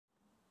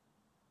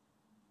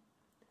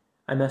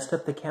I messed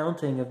up the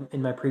counting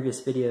in my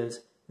previous videos.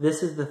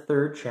 This is the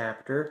third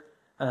chapter.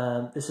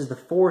 This is the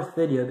fourth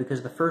video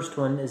because the first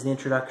one is the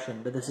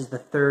introduction, but this is the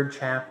third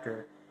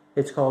chapter.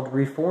 It's called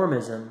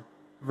Reformism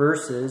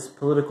versus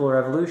Political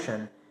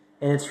Revolution,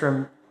 and it's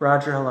from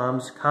Roger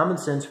Hallam's Common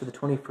Sense for the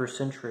 21st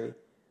Century.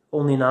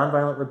 Only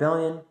nonviolent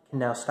rebellion can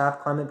now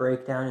stop climate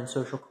breakdown and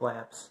social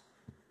collapse.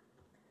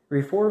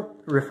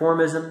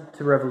 Reformism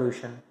to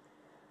revolution.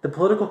 The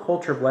political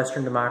culture of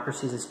Western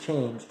democracies has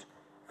changed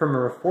from a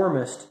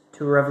reformist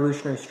to a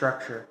revolutionary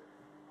structure.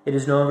 It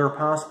is no longer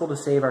possible to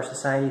save our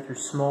society through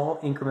small,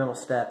 incremental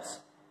steps.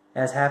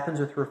 As happens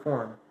with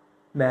reform,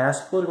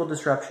 mass political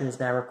disruption is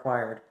now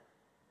required.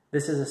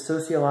 This is a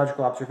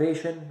sociological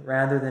observation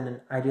rather than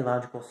an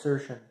ideological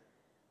assertion.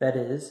 That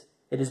is,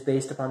 it is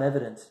based upon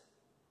evidence.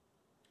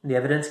 The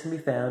evidence can be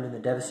found in the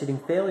devastating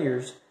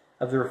failures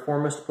of the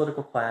reformist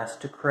political class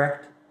to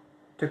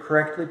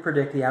correctly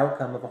predict the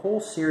outcome of a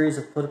whole series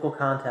of political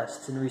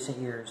contests in recent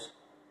years.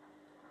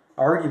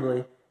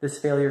 Arguably, this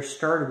failure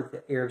started with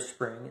the Arab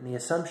Spring and the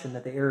assumption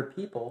that the Arab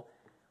people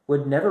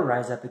would never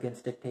rise up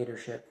against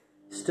dictatorship,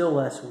 still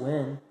less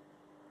win.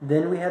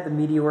 Then we had the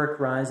meteoric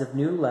rise of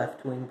new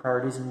left-wing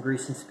parties in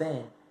Greece and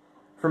Spain,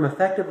 from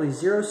effectively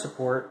zero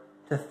support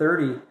to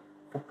 30%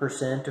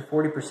 to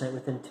 40%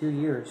 within 2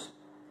 years.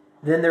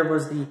 Then there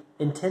was the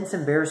intense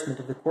embarrassment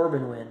of the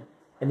Corbyn win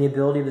and the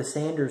ability of the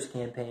Sanders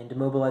campaign to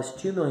mobilize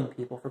 2 million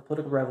people for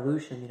political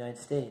revolution in the United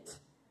States.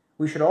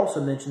 We should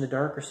also mention the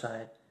darker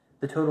side,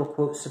 the total,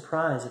 quote,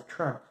 surprise of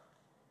Trump.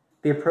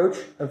 The approach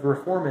of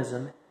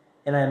reformism,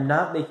 and I am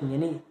not making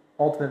any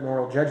ultimate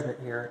moral judgment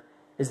here,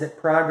 is that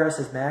progress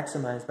is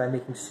maximized by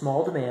making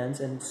small demands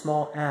and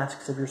small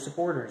asks of your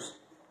supporters.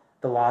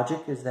 The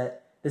logic is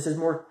that this is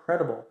more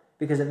credible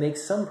because it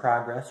makes some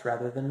progress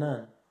rather than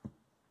none.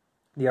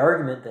 The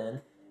argument,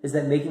 then, is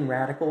that making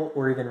radical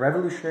or even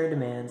revolutionary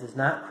demands is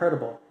not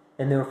credible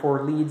and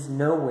therefore leads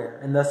nowhere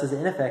and thus is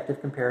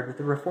ineffective compared with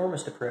the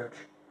reformist approach.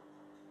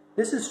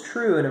 This is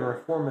true in a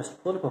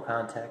reformist political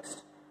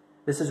context.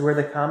 This is where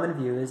the common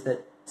view is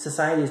that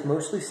society is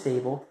mostly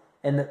stable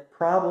and that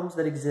problems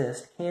that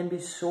exist can be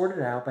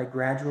sorted out by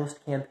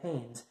gradualist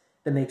campaigns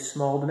that make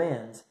small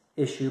demands,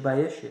 issue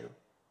by issue.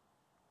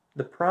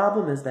 The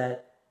problem is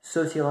that,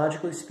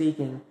 sociologically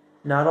speaking,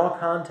 not all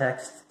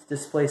contexts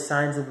display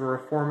signs of a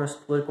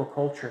reformist political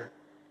culture.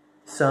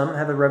 Some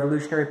have a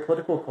revolutionary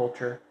political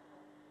culture.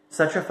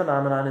 Such a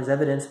phenomenon is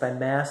evidenced by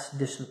mass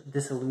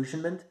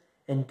disillusionment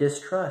and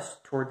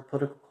distrust toward the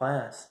political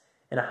class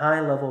and a high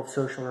level of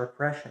social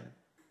repression.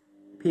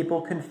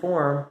 People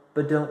conform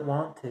but don't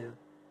want to.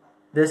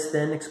 This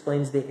then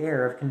explains the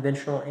error of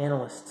conventional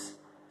analysts,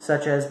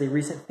 such as the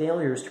recent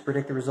failures to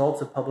predict the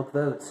results of public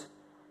votes.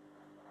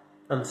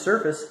 On the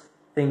surface,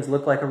 things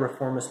look like a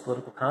reformist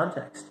political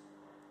context.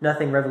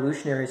 Nothing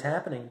revolutionary is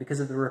happening because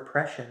of the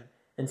repression,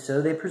 and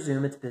so they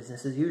presume it's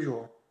business as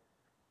usual.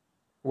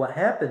 What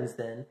happens,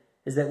 then,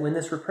 is that when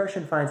this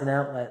repression finds an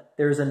outlet,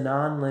 there is a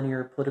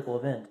non-linear political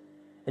event,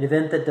 an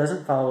event that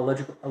doesn't follow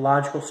a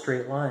logical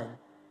straight line.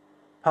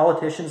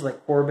 Politicians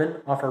like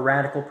Corbyn offer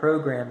radical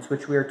programs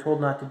which we are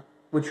told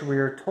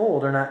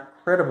are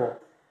not credible,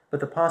 but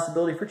the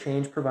possibility for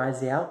change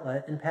provides the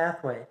outlet and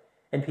pathway,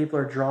 and people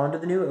are drawn to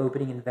the new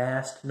opening in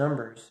vast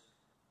numbers.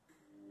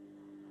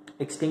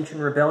 Extinction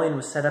Rebellion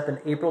was set up in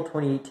April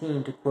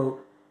 2018 to,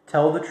 quote,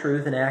 tell the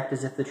truth and act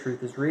as if the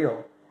truth is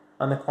real,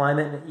 on the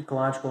climate and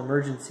ecological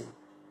emergency.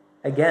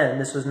 Again,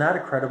 this was not a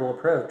credible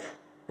approach,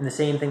 and the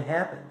same thing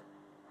happened,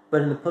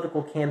 but in the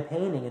political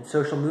campaigning and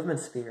social movement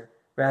sphere,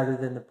 rather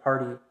than the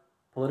party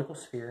political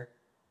sphere,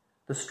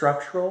 the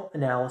structural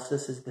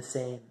analysis is the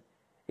same.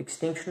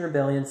 Extinction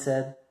Rebellion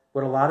said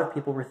what a lot of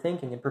people were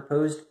thinking and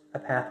proposed a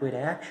pathway to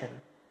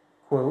action.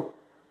 Quote,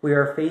 we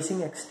are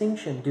facing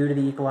extinction due to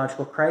the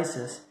ecological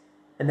crisis,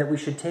 and that we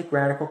should take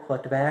radical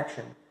collective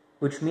action,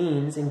 which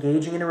means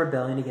engaging in a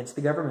rebellion against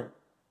the government.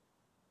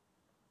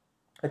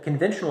 A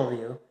conventional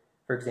view,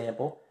 for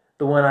example,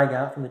 the one I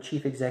got from the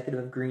chief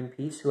executive of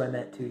Greenpeace, who I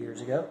met 2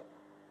 years ago,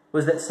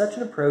 was that such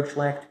an approach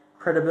lacked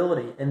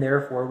credibility and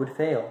therefore would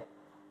fail.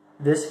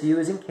 This view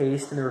is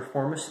encased in the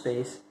reformist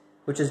space,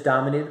 which has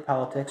dominated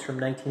politics from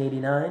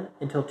 1989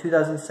 until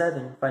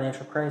 2007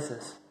 financial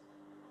crisis.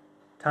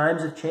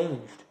 Times have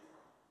changed.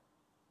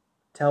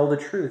 Tell the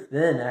truth,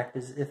 then act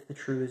as if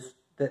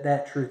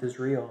that truth is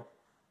real.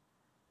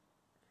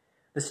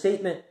 The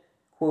statement,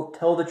 quote,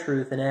 tell the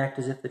truth and act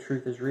as if the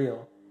truth is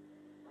real,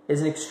 is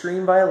an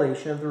extreme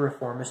violation of the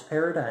reformist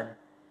paradigm.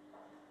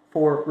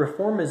 For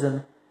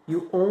reformism,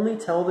 you only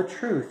tell the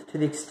truth to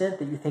the extent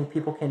that you think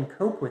people can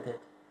cope with it,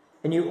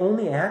 and you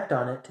only act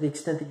on it to the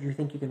extent that you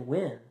think you can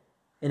win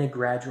in a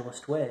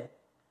gradualist way.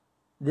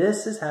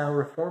 This is how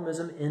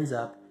reformism ends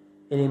up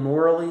in a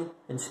morally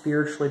and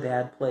spiritually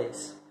bad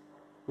place,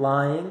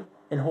 lying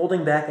and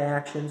holding back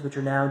actions which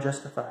are now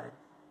justified.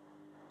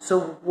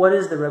 So what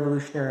is the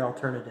revolutionary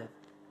alternative?